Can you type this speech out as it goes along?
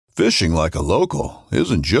Fishing like a local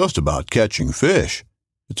isn't just about catching fish.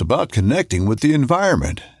 It's about connecting with the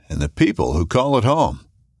environment and the people who call it home.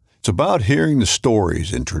 It's about hearing the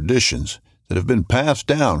stories and traditions that have been passed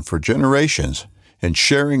down for generations and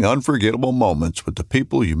sharing unforgettable moments with the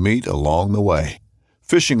people you meet along the way.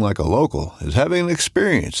 Fishing like a local is having an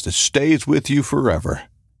experience that stays with you forever.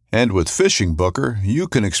 And with Fishing Booker, you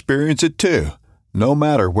can experience it too, no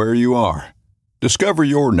matter where you are. Discover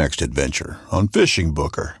your next adventure on Fishing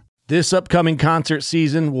Booker. This upcoming concert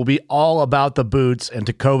season will be all about the boots, and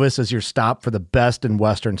Tecovas is your stop for the best in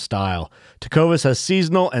Western style. Tecovas has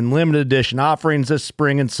seasonal and limited edition offerings this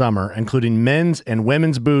spring and summer, including men's and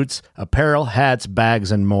women's boots, apparel, hats,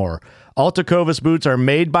 bags, and more. All Tecovas boots are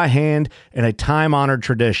made by hand in a time-honored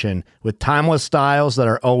tradition with timeless styles that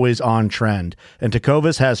are always on trend. And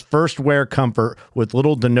Tecovas has first wear comfort with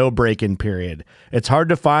little to no break-in period. It's hard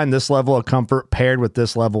to find this level of comfort paired with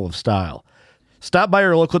this level of style. Stop by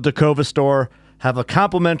your local Tecovas store, have a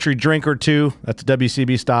complimentary drink or two, that's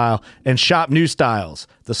WCB style, and shop new styles.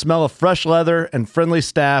 The smell of fresh leather and friendly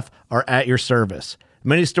staff are at your service.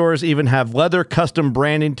 Many stores even have leather custom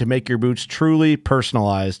branding to make your boots truly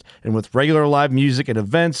personalized. And with regular live music and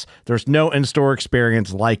events, there's no in-store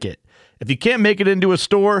experience like it. If you can't make it into a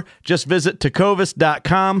store, just visit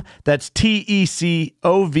tecovas.com. That's TECOVAS.com.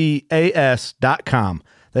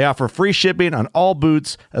 They offer free shipping on all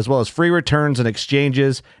boots, as well as free returns and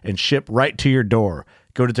exchanges, and ship right to your door.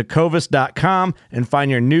 Go to tecovas.com and find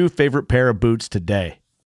your new favorite pair of boots today.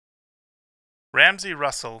 Ramsey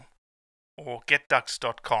Russell, or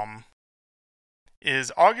GetDucks.com,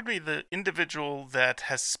 is arguably the individual that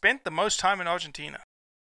has spent the most time in Argentina.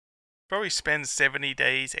 Probably spends 70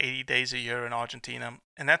 days, 80 days a year in Argentina,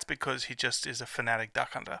 and that's because he just is a fanatic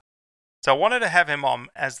duck hunter. So I wanted to have him on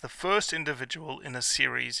as the first individual in a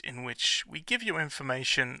series in which we give you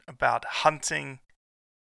information about hunting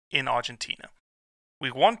in Argentina.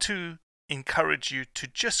 We want to encourage you to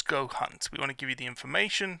just go hunt. We want to give you the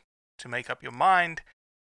information to make up your mind,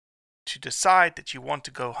 to decide that you want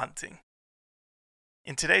to go hunting.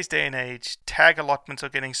 In today's day and age, tag allotments are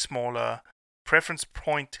getting smaller, preference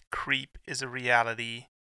point creep is a reality,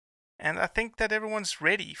 and I think that everyone's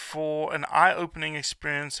ready for an eye-opening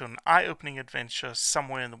experience or an eye-opening adventure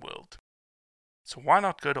somewhere in the world. So why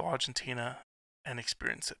not go to Argentina and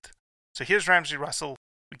experience it? So here's Ramsey Russell.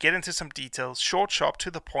 We get into some details, short, sharp, to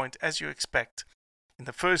the point, as you expect, in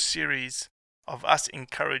the first series of us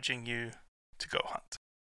encouraging you to go hunt.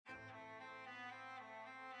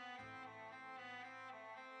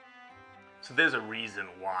 So there's a reason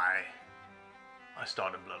why I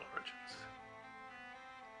started Blood Origins.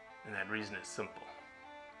 And that reason is simple.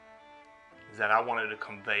 Is that I wanted to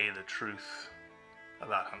convey the truth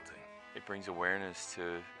about hunting. It brings awareness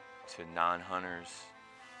to non-hunters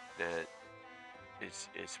that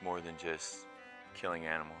it's more than just killing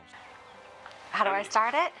animals. How do I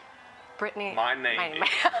start it? Brittany. My name is...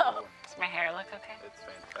 Does my hair look okay? It's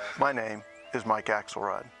fantastic. My name is Mike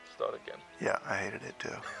Axelrod. Start again. Yeah, I hated it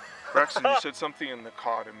too. Braxton, you said something in the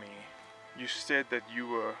car to me. You said that you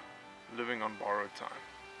were living on borrowed time.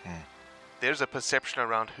 There's a perception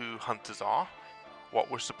around who hunters are, what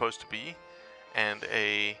we're supposed to be, and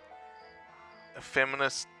a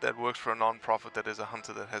feminist that works for a non-profit that is a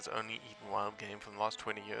hunter that has only eaten wild game for the last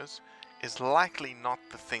 20 years is likely not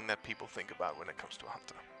the thing that people think about when it comes to a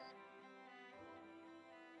hunter.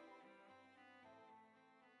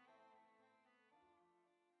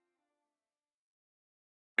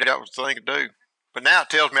 That was the thing to do. But now it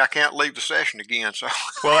tells me I can't leave the session again. So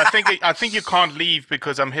Well, I think you can't leave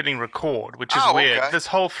because I'm hitting record, which is weird. Okay. This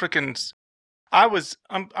whole freaking...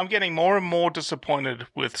 I'm getting more and more disappointed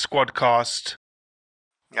with Squadcast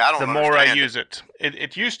yeah, I don't the more I understand use it.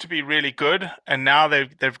 It used to be really good, and now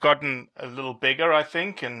they've gotten a little bigger, I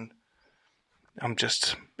think, and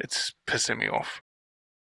it's pissing me off.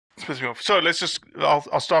 It's pissing me off. So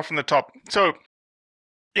I'll start from the top. So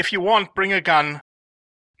if you want, bring a gun.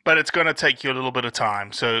 But it's going to take you a little bit of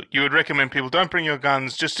time. So you would recommend people don't bring your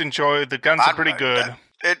guns. Just enjoy. The guns are pretty good.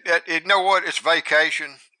 You know what? It's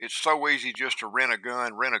vacation. It's so easy just to rent a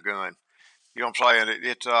gun. You know what I'm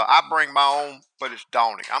saying? I bring my own, but it's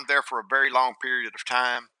daunting. I'm there for a very long period of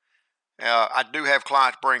time. I do have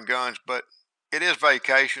clients bring guns, but it is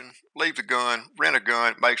vacation. Leave the gun, rent a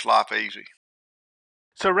gun. It makes life easy.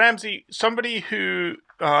 So Ramsey, somebody who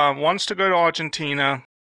wants to go to Argentina...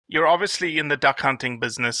 You're obviously in the duck hunting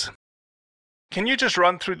business. Can you just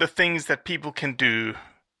run through the things that people can do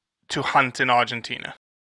to hunt in Argentina?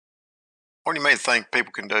 What do you mean things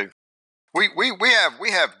people can do? We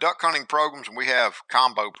have duck hunting programs and we have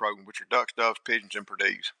combo programs, which are ducks, doves, pigeons, and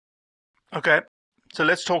perdees. Okay, so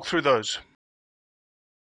let's talk through those.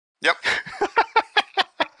 Yep.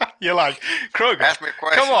 You're like, Kroger, Ask me a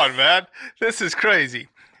question. come on, man. This is crazy.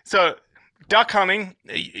 So, duck hunting,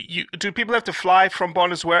 do people have to fly from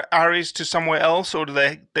Buenos Aires to somewhere else, or do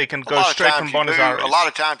they can go straight from Buenos Aires? A lot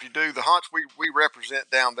of times you do. The hunts we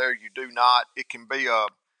represent down there, you do not. It can be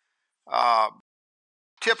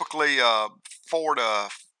typically a 4 to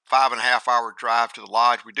 5.5 hour drive to the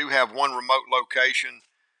lodge. We do have one remote location,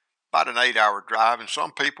 about an 8-hour drive, and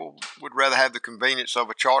some people would rather have the convenience of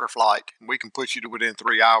a charter flight, and we can put you to within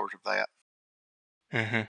 3 hours of that.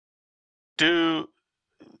 Mm-hmm.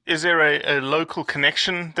 Is there a local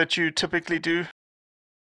connection that you typically do?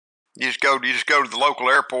 You just go to the local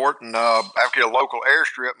airport and after a local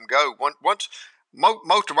airstrip and go.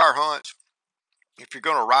 Most of our hunts, if you're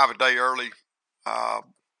going to arrive a day early,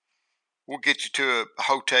 we'll get you to a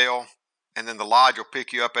hotel, and then the lodge will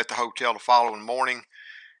pick you up at the hotel the following morning.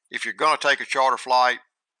 If you're going to take a charter flight,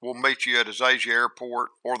 we'll meet you at Azasia Airport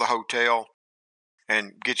or the hotel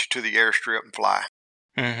and get you to the airstrip and fly.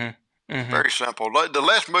 Mm-hmm. Mm-hmm. Very simple. The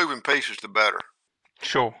less moving pieces, the better.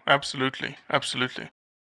 Sure, absolutely.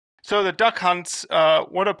 So the duck hunts,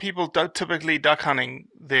 what are people typically duck hunting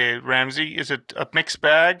there, Ramsey? Is it a mixed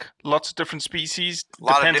bag? Lots of different species? A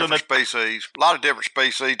lot of different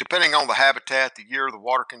species, depending on the habitat, the year, the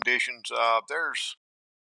water conditions. There's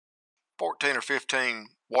 14 or 15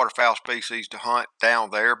 waterfowl species to hunt down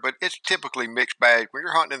there, but it's typically mixed bag. When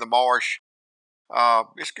you're hunting in the marsh,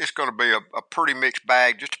 it's going to be a pretty mixed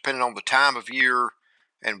bag, just depending on the time of year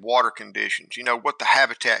and water conditions. You know, what the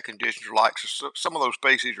habitat conditions are like. So some of those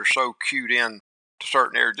species are so cued in to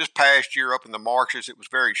certain areas. This past year up in the marshes, it was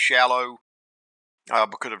very shallow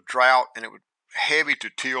because of drought, and it was heavy to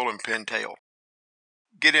teal and pintail.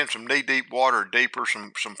 Get in some knee-deep water or deeper,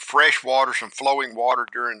 some fresh water, some flowing water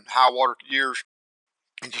during high water years,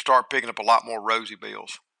 and just start picking up a lot more rosy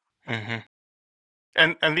bills. Mm-hmm.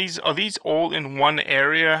 And are these all in one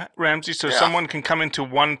area, Ramsey? So someone can come into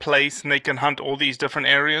one place and they can hunt all these different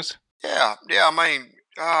areas? Yeah. I mean,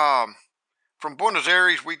 from Buenos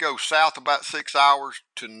Aires, we go south about 6 hours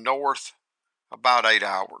to north about 8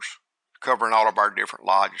 hours, covering all of our different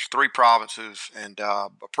lodges, 3 provinces, and a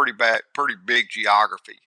pretty big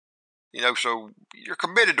geography. You know, so you're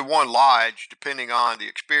committed to one lodge depending on the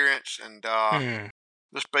experience and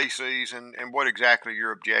the species and what exactly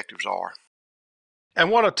your objectives are. And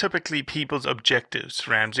what are typically people's objectives,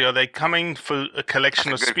 Ramsey? Are they coming for a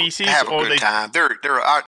collection of species? Have a good time.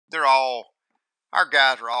 They're all, our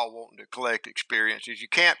guys are all wanting to collect experiences. You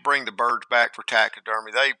can't bring the birds back for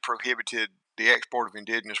taxidermy. They prohibited the export of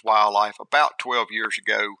indigenous wildlife about 12 years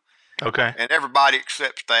ago. Okay. And everybody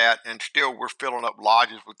accepts that, and still we're filling up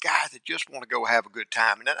lodges with guys that just want to go have a good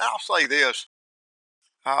time. And I'll say this,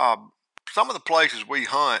 some of the places we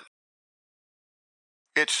hunt,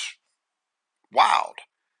 it's wild.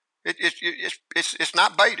 It's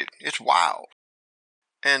not baited. It's wild.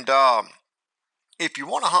 And if you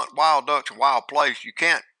want to hunt wild ducks in wild place, you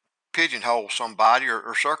can't pigeonhole somebody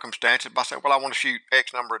or circumstances by saying, well, I want to shoot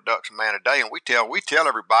X number of ducks a man a day. And we tell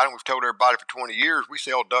everybody, and we've told everybody for 20 years, we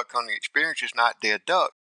sell duck hunting experiences, not dead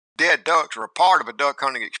ducks. Dead ducks are a part of a duck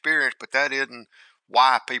hunting experience, but that isn't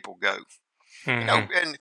why people go. Mm-hmm. You know,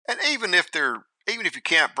 and even if you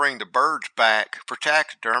can't bring the birds back for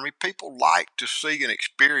taxidermy, people like to see and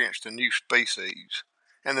experience the new species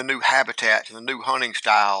and the new habitats and the new hunting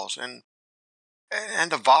styles and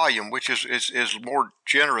the volume, which is more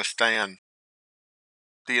generous than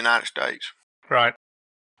the United States. Right.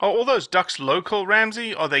 Are all those ducks local,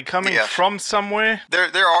 Ramsey? Are they coming from somewhere? There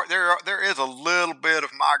is a little bit of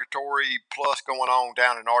migratory plus going on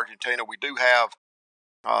down in Argentina. We do have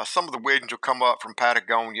some of the widgeons will come up from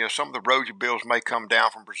Patagonia. Some of the rosy bills may come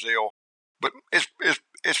down from Brazil, but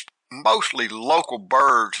it's mostly local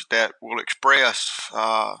birds that will express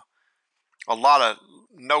a lot of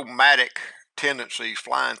nomadic tendencies,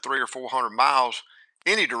 flying 300 or 400 miles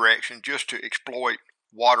any direction just to exploit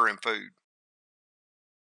water and food.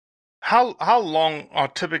 How long are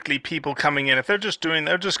typically people coming in? If they're just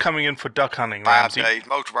coming in for duck hunting, 5 Ramsey? days.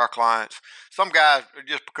 Most of our clients, some guys,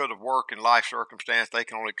 just because of work and life circumstance, they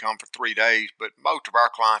can only come for 3 days. But most of our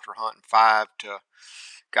clients are hunting 5 to,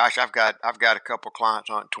 gosh, I've got a couple of clients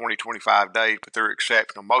hunting 20, 25 days, but they're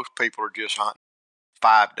exceptional. Most people are just hunting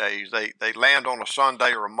 5 days. They land on a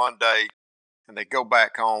Sunday or a Monday, and they go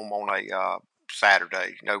back home on a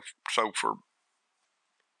Saturday. You know, so for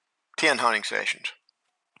 10 hunting sessions.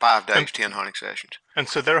 5 days, 10 hunting sessions. And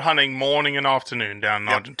so they're hunting morning and afternoon down in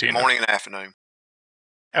Argentina? Morning and afternoon.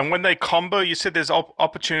 And when they combo, you said there's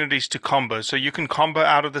opportunities to combo. So you can combo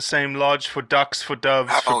out of the same lodge for ducks, for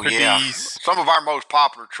doves, for perdis. Yeah. Some of our most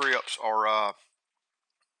popular trips are,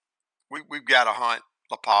 we've got to hunt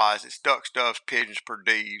LaPaz. It's ducks, doves, pigeons,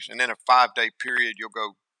 perdees. And then a 5-day period, you'll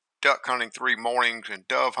go duck hunting 3 mornings and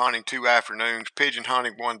dove hunting 2 afternoons, pigeon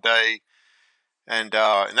hunting 1 day. And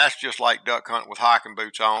that's just like duck hunting with hiking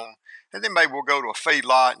boots on. And then maybe we'll go to a feed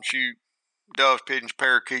lot and shoot doves, pigeons,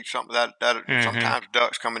 parakeets, something that sometimes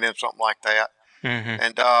ducks coming in, something like that.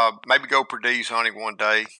 And maybe go perdees hunting 1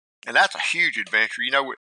 day. And that's a huge adventure. You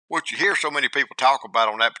know, what you hear so many people talk about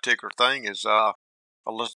on that particular thing is a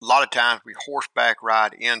lot of times we horseback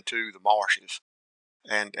ride into the marshes.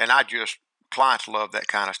 And clients love that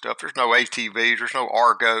kind of stuff. There's no ATVs, there's no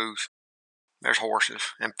Argos, there's horses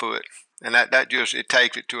and foot. And that just, it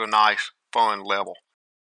takes it to a nice, fun level.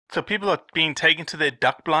 So people are being taken to their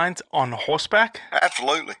duck blinds on horseback?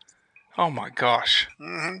 Absolutely. Oh my gosh.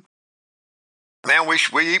 Mm-hmm. Man, we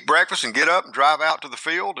eat breakfast and get up and drive out to the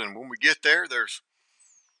field. And when we get there, there's,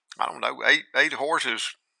 I don't know, eight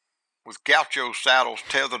horses with gaucho saddles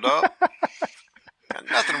tethered up. And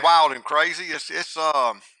nothing wild and crazy. It's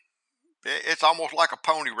almost like a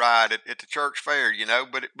pony ride at the church fair, you know.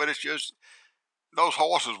 But it's just, those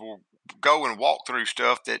horses will go and walk through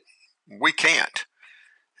stuff that we can't.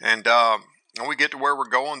 And when we get to where we're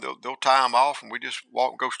going, they'll tie them off, and we just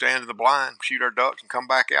walk and go stand in the blind, shoot our ducks, and come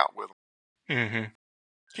back out with them. Mm-hmm.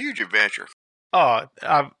 Huge adventure. Oh,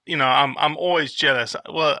 I'm always jealous.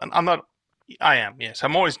 Well, I'm not. I am. Yes,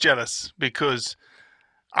 I'm always jealous because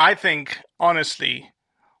I think, honestly,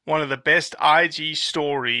 one of the best IG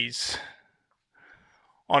stories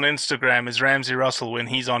on Instagram is Ramsey Russell when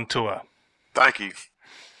he's on tour. Thank you.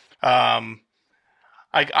 I'm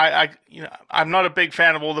not a big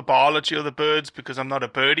fan of all the biology of the birds because I'm not a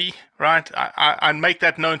birdie, right? I make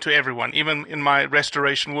that known to everyone. Even in my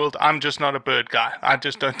restoration world, I'm just not a bird guy. I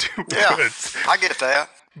just don't do birds. I get that.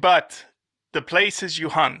 But the places you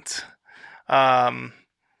hunt, and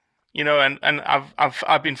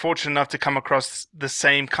I've been fortunate enough to come across the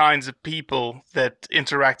same kinds of people that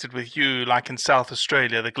interacted with you, like in South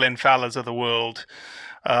Australia, the Glenn Fallers of the world,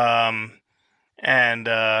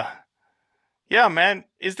 yeah, man.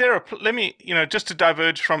 Is there let me, just to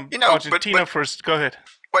diverge from Argentina first, go ahead.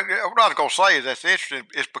 What I was going to say is that's interesting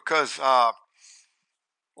is because,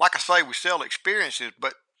 like I say, we sell experiences,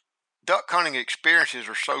 but duck hunting experiences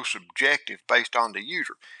are so subjective based on the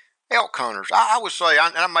user. Elk hunters, I would say,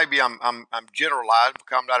 and maybe I'm generalizing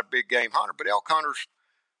because I'm not a big game hunter, but elk hunters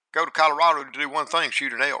go to Colorado to do one thing,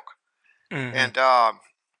 shoot an elk. Mm-hmm. And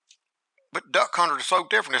but duck hunters are so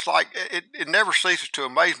different. It's like it never ceases to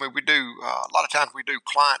amaze me. We do a lot of times we do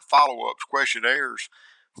client follow-ups, questionnaires.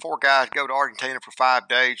 4 guys go to Argentina for 5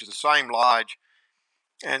 days to the same lodge,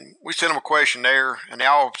 and we send them a questionnaire, and they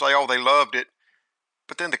all say, "Oh, they loved it,"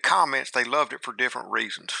 but then the comments, they loved it for different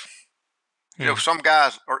reasons. You know, some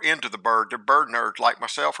guys are into the bird; they're bird nerds like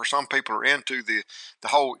myself, or some people are into the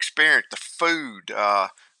whole experience, the food, the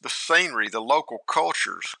scenery, the local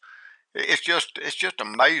cultures. It's just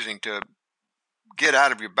amazing to get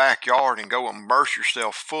out of your backyard and go immerse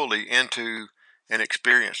yourself fully into an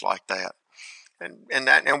experience like that.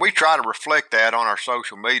 And we try to reflect that on our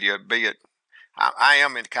social media, be it, I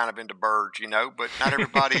am kind of into birds, but not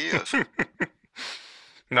everybody is.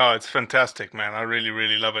 No, it's fantastic, man. I really,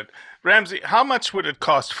 really love it. Ramsey, how much would it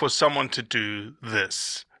cost for someone to do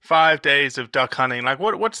this? 5 days of duck hunting. Like,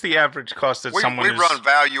 what's the average cost that someone we run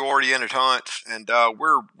value-oriented hunts, and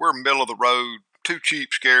we're middle of the road. Too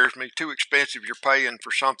cheap scares me. Too expensive. You're paying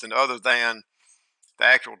for something other than the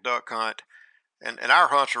actual duck hunt. And our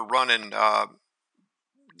hunts are running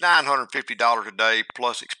 $950 a day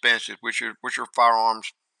plus expenses, which are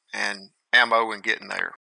firearms and ammo and getting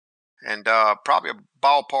there. And probably a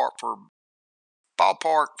ballpark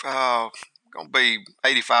going to be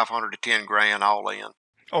 $8,500 to $10,000 all in.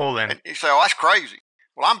 All in. And you say, "Oh, that's crazy."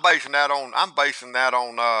 Well, I'm basing that on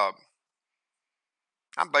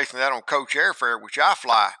coach airfare, which I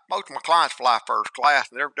fly. Most of my clients fly first class,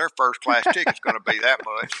 and their first class ticket's going to be that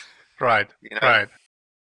much. Right. Right.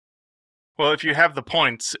 Well, if you have the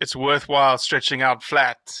points, it's worthwhile stretching out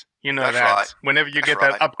flat. That's that. Right. Whenever you get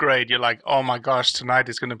that upgrade, you're like, "Oh my gosh, tonight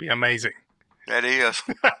is going to be amazing." That is.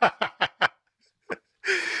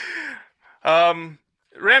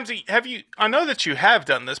 Ramsey, I know that you have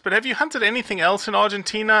done this, but have you hunted anything else in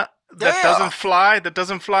Argentina that doesn't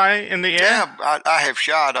fly in the air? Yeah, I have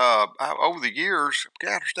shot, over the years, I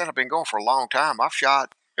understand I've been going for a long time. I've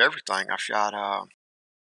shot everything. I've shot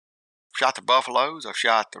the buffaloes. I've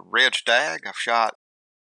shot the red stag. I've shot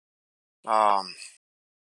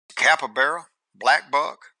capybara, black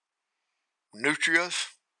buck, nutrias,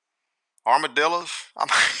 armadillos,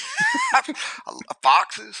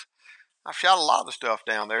 foxes. I've shot a lot of the stuff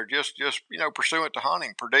down there, just pursuant to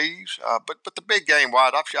hunting, perdees. But the big game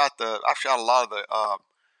wise, I've shot a lot of the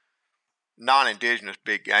non-indigenous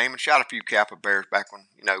big game, and shot a few capybaras back when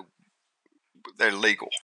they're legal.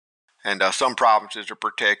 And some provinces are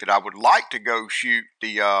protected. I would like to go shoot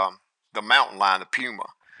the mountain lion, the puma,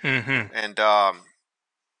 and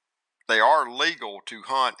they are legal to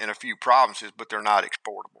hunt in a few provinces, but they're not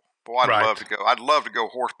exportable. Boy, I'd love to go. I'd love to go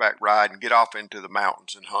horseback ride and get off into the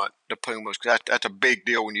mountains and hunt the pumas, because that's a big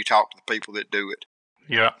deal when you talk to the people that do it.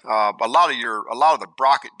 Yeah. A lot of the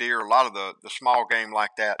brocket deer, a lot of the small game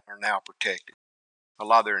like that are now protected. A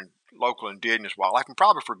lot of their local indigenous wildlife, and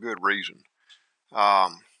probably for good reason.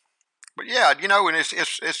 But yeah, and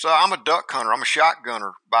it's I'm a duck hunter. I'm a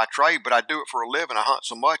shotgunner by trade, but I do it for a living. I hunt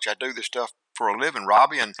so much. I do this stuff for a living,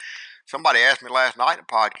 Robbie. And somebody asked me last night in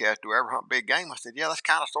a podcast, do I ever hunt big game? I said, yeah, that's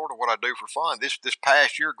kind of sort of what I do for fun. This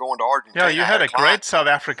past year going to Argentina. Yeah, you had a great South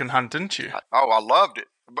African hunt, didn't you? I loved it.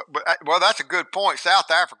 But well, that's a good point.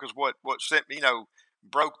 South Africa's what sent me,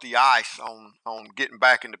 broke the ice on getting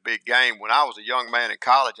back into big game. When I was a young man in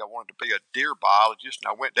college, I wanted to be a deer biologist,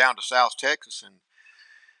 and I went down to South Texas and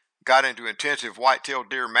got into intensive white-tailed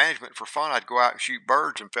deer management for fun. I'd go out and shoot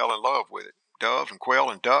birds and fell in love with it. Doves and quail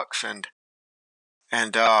and ducks and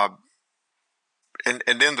then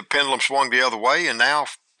the pendulum swung the other way, and now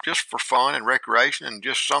just for fun and recreation and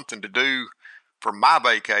just something to do for my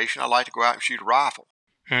vacation, I like to go out and shoot a rifle.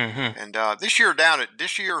 And this year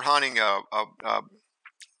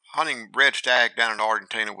hunting red stag down in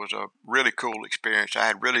Argentina was a really cool experience. I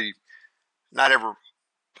had really not ever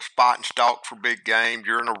spot and stalk for big game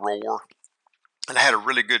during a roar, and I had a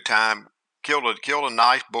really good time. Killed a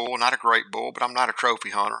nice bull, not a great bull, but I'm not a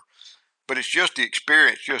trophy hunter. But it's just the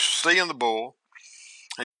experience, just seeing the bull.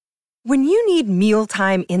 When you need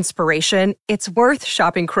mealtime inspiration, it's worth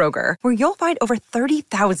shopping Kroger, where you'll find over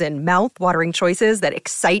 30,000 mouth-watering choices that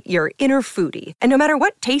excite your inner foodie. And no matter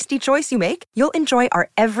what tasty choice you make, you'll enjoy our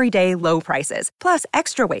everyday low prices, plus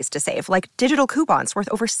extra ways to save, like digital coupons worth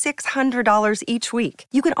over $600 each week.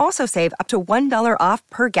 You can also save up to $1 off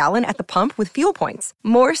per gallon at the pump with fuel points.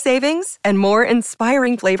 More savings and more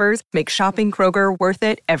inspiring flavors make shopping Kroger worth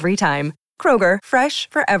it every time. Kroger, fresh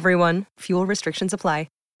for everyone. Fuel restrictions apply.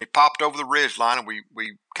 He popped over the ridge line, and we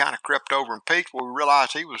kind of crept over and peeked. Well, we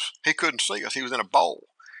realized he couldn't see us. He was in a bowl,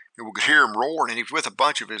 and we could hear him roaring. And he was with a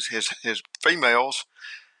bunch of his females.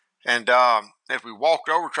 And as we walked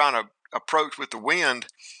over, trying to approach with the wind,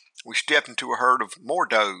 we stepped into a herd of more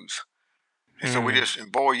does. And so we just,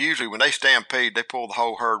 and boy, usually when they stampede, they pull the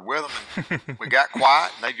whole herd with them. And we got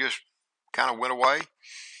quiet, and they just kind of went away.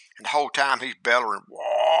 And the whole time he's bellowing,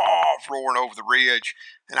 roaring over the ridge,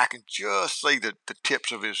 and I can just see the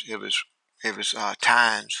tips of his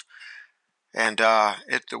tines. And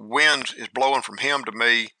the wind is blowing from him to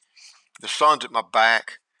me. The sun's at my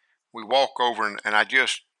back. We walk over, and I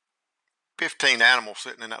just 15 animals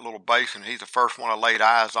sitting in that little basin. He's the first one I laid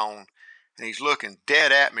eyes on, and he's looking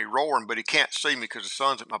dead at me, roaring, but he can't see me because the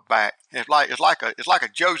sun's at my back. And it's like a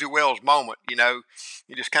Josie Wells moment, You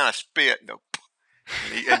just kind of spit and go.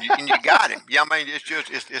 And you got him. Yeah, I mean,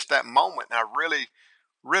 it's that moment, and I really,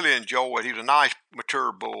 really enjoy it. He was a nice,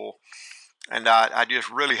 mature bull, and I just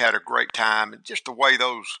really had a great time. And just the way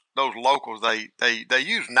those locals, they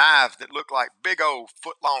use knives that look like big old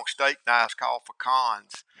foot-long steak knives called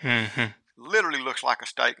facans. Literally looks like a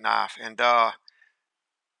steak knife, and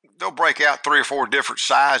they'll break out 3 or 4 different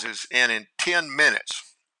sizes, and in 10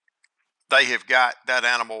 minutes, they have got that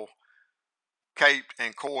animal caped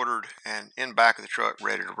and quartered and in back of the truck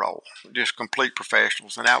ready to roll. Just complete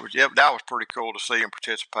professionals, and that was pretty cool to see and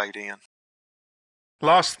participate in.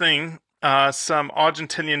 Last thing, some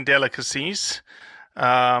Argentinian delicacies.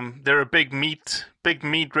 They're a big meat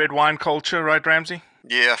red wine culture, right, Ramsey?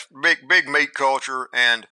 Yes, big meat culture,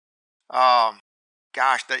 and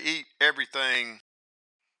they eat everything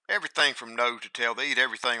from nose to tail. They eat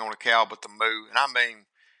everything on a cow but the moo, and I mean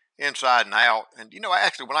inside and out. And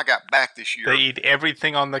actually, when I got back this year, they eat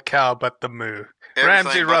everything on the cow but the moo.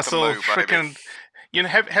 Ramsey Russell, freaking.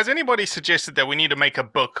 Has anybody suggested that we need to make a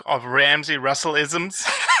book of Ramsey Russell-isms?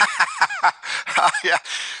 Yeah,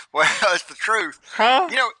 well, it's the truth. Huh?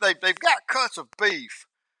 They've got cuts of beef,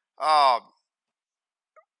 and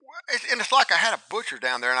it's like I had a butcher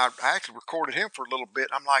down there, and I actually recorded him for a little bit.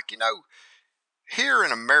 I'm like, here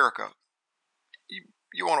in America,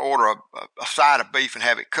 you want to order a side of beef and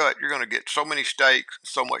have it cut, you're going to get so many steaks,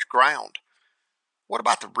 so much ground. What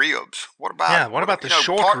about the ribs? What about the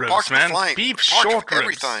short ribs, parts man? Of the flank, Beef parts short of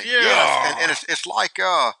ribs. Everything. Yeah. Yes. And it's like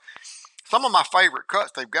some of my favorite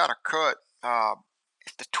cuts. They've got a cut.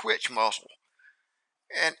 It's the twitch muscle,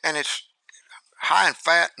 and it's high in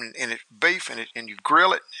fat, and it's beef, and you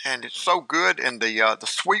grill it, and it's so good. And the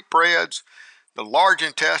sweetbreads, the large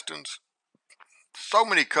intestines, so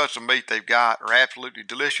many cuts of meat they've got are absolutely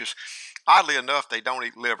delicious. Oddly enough, they don't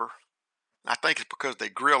eat liver. I think it's because they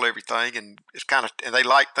grill everything, and and they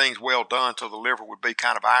like things well done, so the liver would be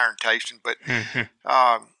kind of iron tasting. But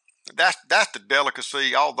that's the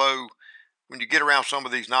delicacy. Although when you get around some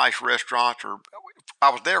of these nice restaurants, or I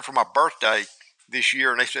was there for my birthday this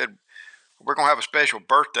year, and they said we're gonna have a special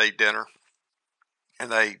birthday dinner,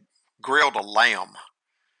 and they grilled a lamb.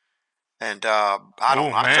 And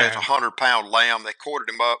I'd say it's 100-pound lamb. They quartered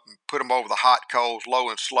him up and put him over the hot coals, low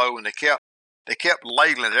and slow, and they kept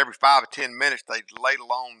ladling it every 5 or 10 minutes. They'd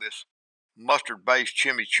ladle on this mustard-based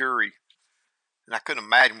chimichurri, and I couldn't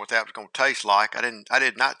imagine what that was going to taste like. I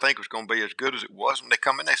did not think it was going to be as good as it was. When they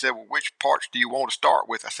come in, they said, "Well, which parts do you want to start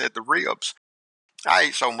with?" I said, "The ribs." I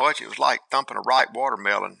ate so much it was like thumping a ripe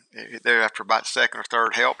watermelon. There after about the second or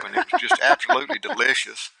third helping, it was just absolutely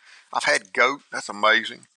delicious. I've had goat. That's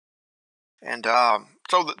amazing. And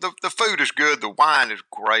so the food is good. The wine is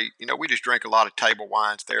great. We just drink a lot of table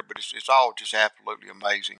wines there, but it's all just absolutely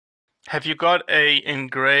amazing. Have you got a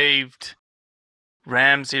engraved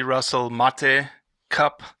Ramsey Russell mate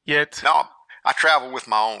cup yet? No, I travel with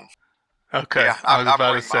my own. Okay, yeah, I was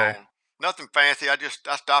about bring to say. my own. Nothing fancy. I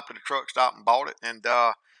stopped at a truck stop and bought it, and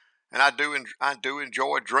I do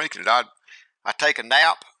enjoy drinking it. I take a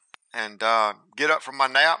nap and get up from my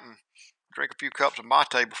nap and drink a few cups of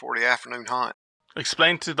mate before the afternoon hunt.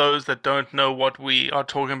 Explain to those that don't know what we are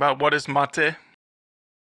talking about. What is mate?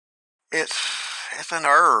 It's an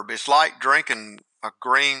herb. It's like drinking a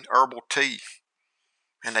green herbal tea,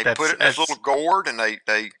 and they put it in this little gourd, and they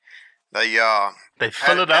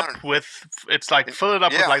fill it up with. It's like fill it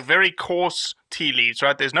up with like very coarse tea leaves,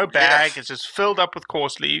 right? There's no bag. Yes. It's just filled up with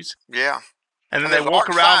coarse leaves. Yeah. And then they walk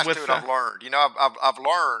around with. I've learned. I've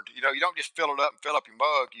learned. You don't just fill it up and fill up your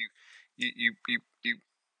mug.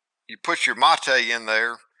 You put your mate in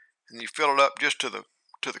there, and you fill it up just to the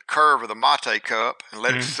curve of the mate cup, and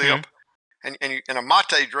let it sip. And a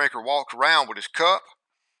mate drinker walks around with his cup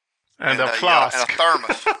and a flask and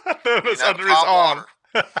a thermos, under his arm.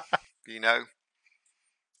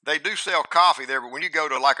 They do sell coffee there, but when you go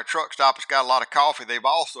to like a truck stop that's got a lot of coffee, they've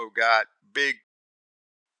also got big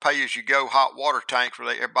pay-as-you-go hot water tanks where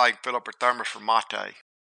everybody can fill up their thermos for mate.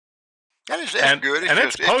 And it's good.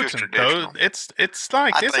 It's potent, though. It's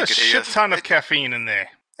like there's a shit ton of caffeine in there.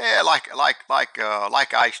 Yeah, like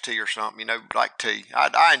iced tea or something. Like tea.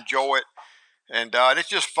 I enjoy it, and it's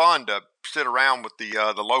just fun to sit around with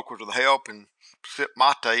the locals of the help and sip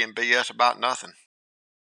mate and BS about nothing.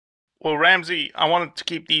 Well, Ramsey, I wanted to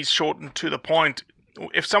keep these short and to the point.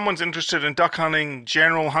 If someone's interested in duck hunting,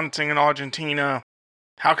 general hunting in Argentina,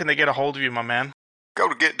 how can they get a hold of you, my man? Go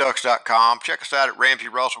to getducks.com. Check us out at Ramsey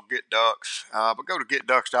Russell Get Ducks. But go to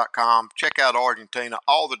getducks.com. Check out Argentina.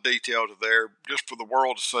 All the details are there just for the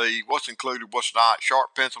world to see. What's included, what's not.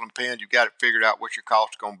 Sharp pencil and pen. You got it figured out what your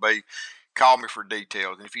cost is going to be. Call me for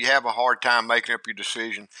details. And if you have a hard time making up your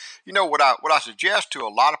decision, what I suggest to a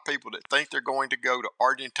lot of people that think they're going to go to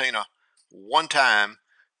Argentina one time,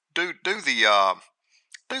 do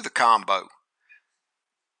the combo.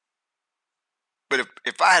 But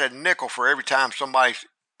if I had a nickel for every time somebody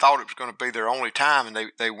thought it was going to be their only time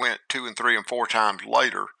and they went 2 and 3 and 4 times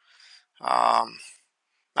later,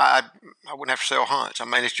 I wouldn't have to sell hunts. I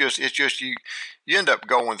mean, it's just you end up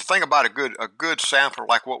going. The thing about a good sampler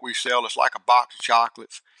like what we sell, it's like a box of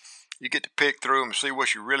chocolates. You get to pick through them and see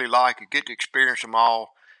what you really like. You get to experience them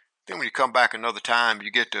all. Then when you come back another time,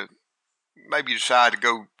 you get to maybe decide to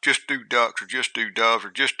go just do ducks or just do doves or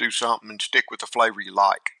just do something and stick with the flavor you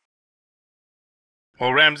like.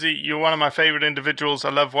 Well, Ramsey, you're one of my favorite individuals. I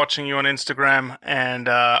love watching you on Instagram, and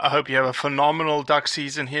I hope you have a phenomenal duck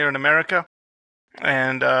season here in America.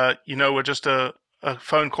 And, we're just a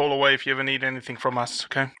phone call away if you ever need anything from us,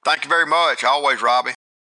 okay? Thank you very much. Always, Robbie.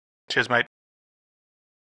 Cheers, mate.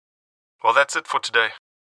 Well, that's it for today.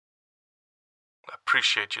 I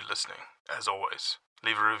appreciate you listening, as always.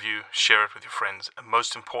 Leave a review, share it with your friends, and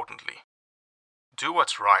most importantly, do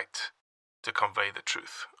what's right to convey the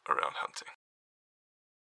truth around hunting.